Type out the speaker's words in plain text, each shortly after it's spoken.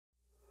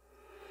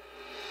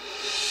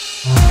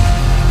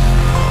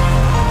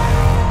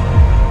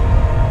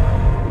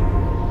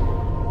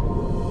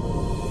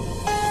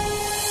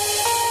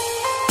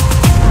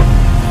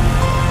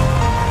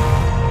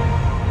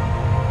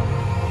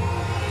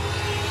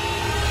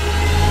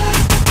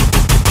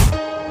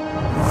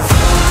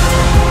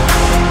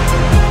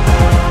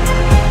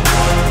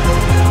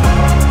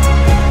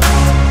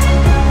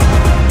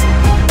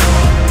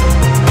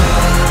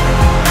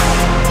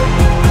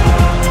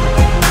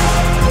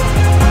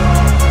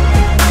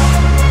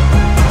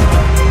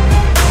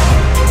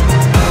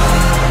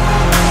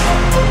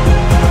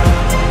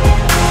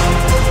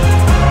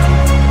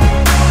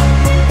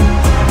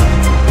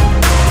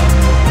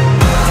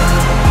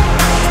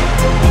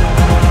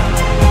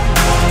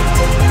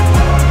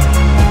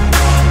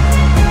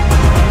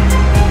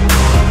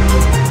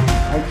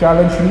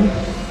challenge you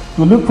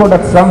to look for that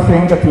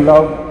something that you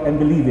love and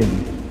believe in.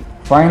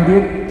 Find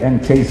it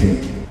and chase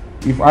it.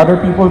 If other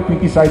people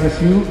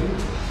criticizes you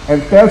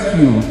and tells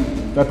you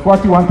that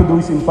what you want to do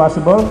is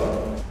impossible,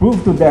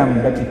 prove to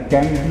them that it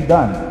can be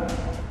done.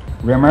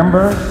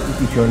 Remember,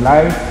 it is your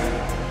life,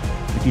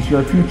 it is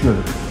your future.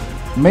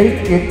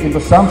 Make it into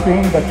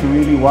something that you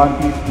really want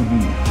it to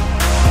be.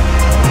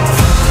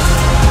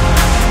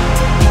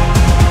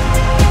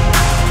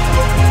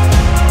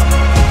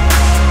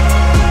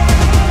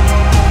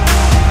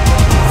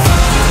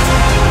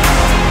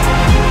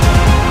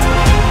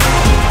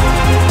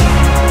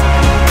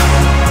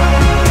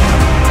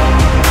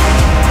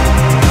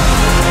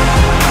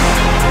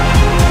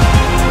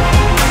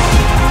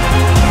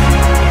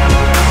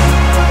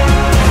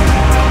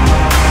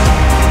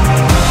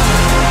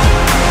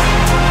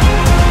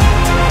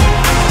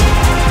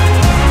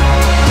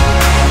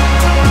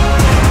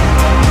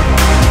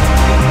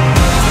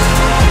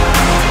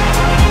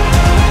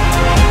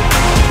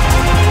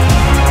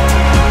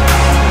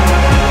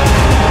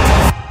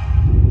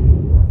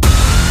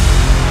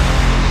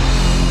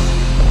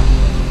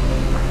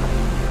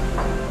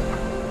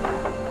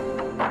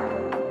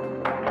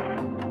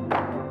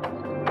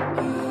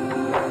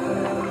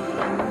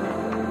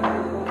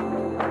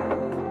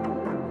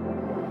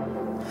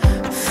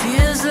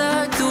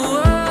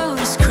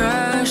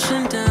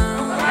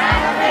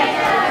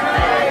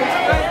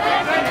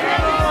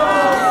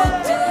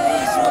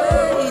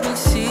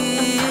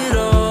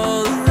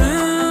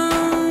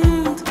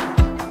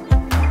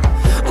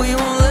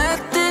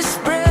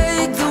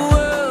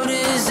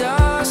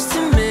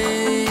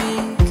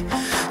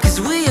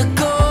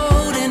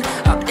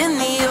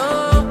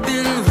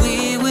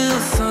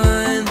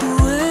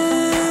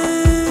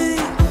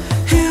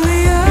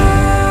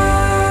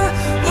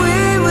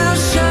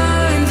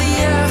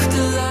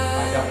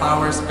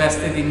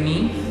 Vested in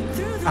me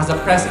as a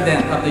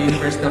president of the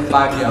University of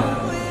Baguio,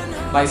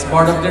 by its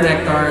board of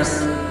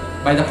directors,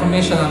 by the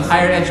Commission on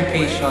Higher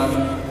Education,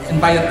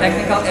 and by the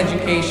Technical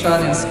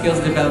Education and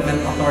Skills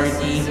Development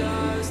Authority.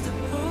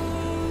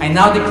 I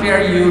now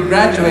declare you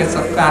graduates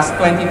of class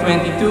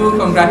 2022.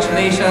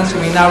 Congratulations, you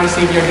may now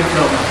receive your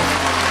diploma.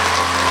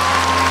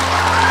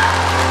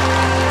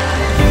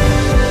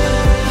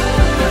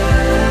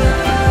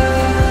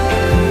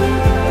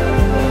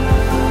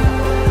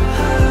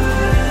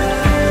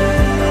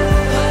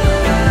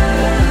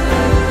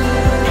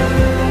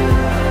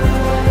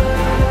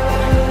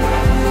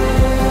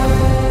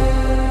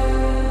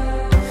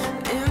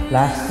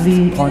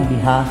 Lastly, on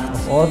behalf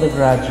of all the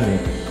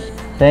graduates,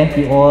 thank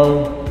you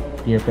all,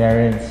 dear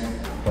parents,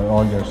 for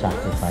all your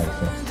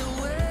sacrifices.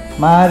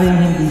 Maaaring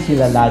hindi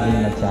sila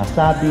laging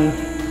nagsasabi,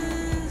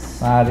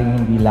 maaaring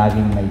hindi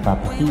laging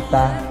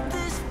maipapakita,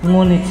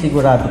 ngunit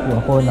sigurado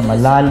po ako na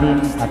malalim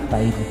at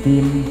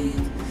taibutim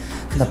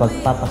na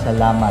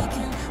pagpapasalamat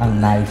ang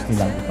nais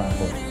nilang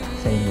ipako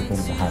sa inyo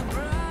pong lahat.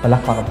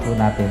 Palakpakan po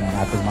natin ang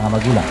ating mga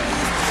magulang.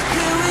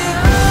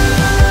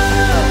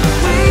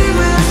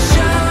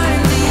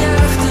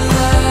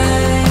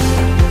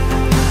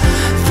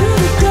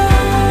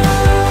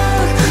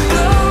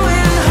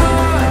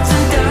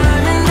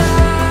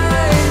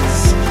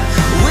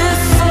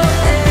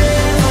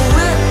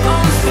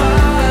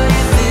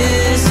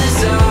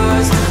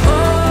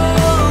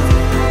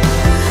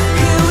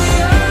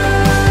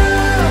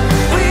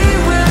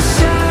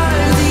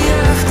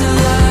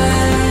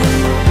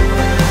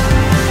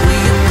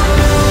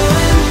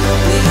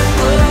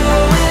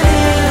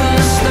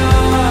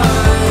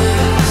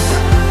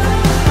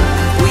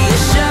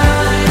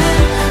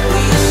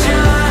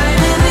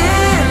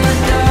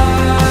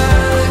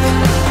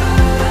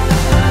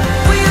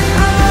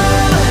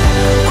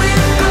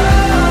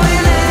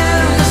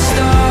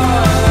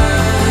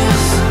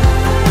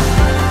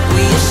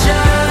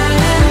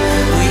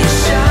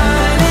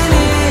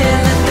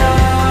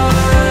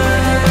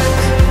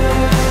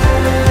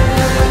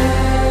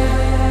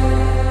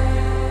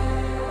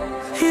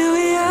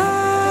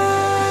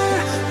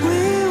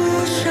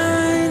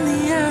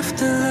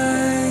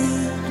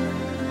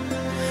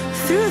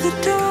 Through the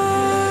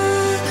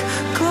dark,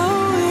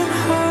 glowing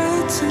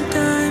hearts and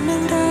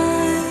diamond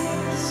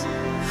eyes,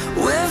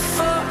 we're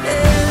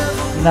forever.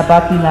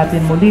 Nabati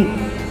natin muli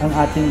ang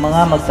ating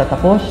mga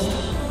magtatapos.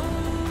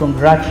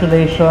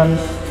 Congratulations,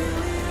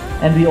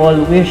 and we all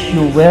wish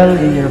you well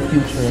in your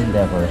future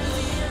endeavors.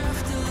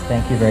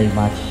 Thank you very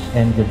much,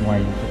 and good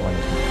morning.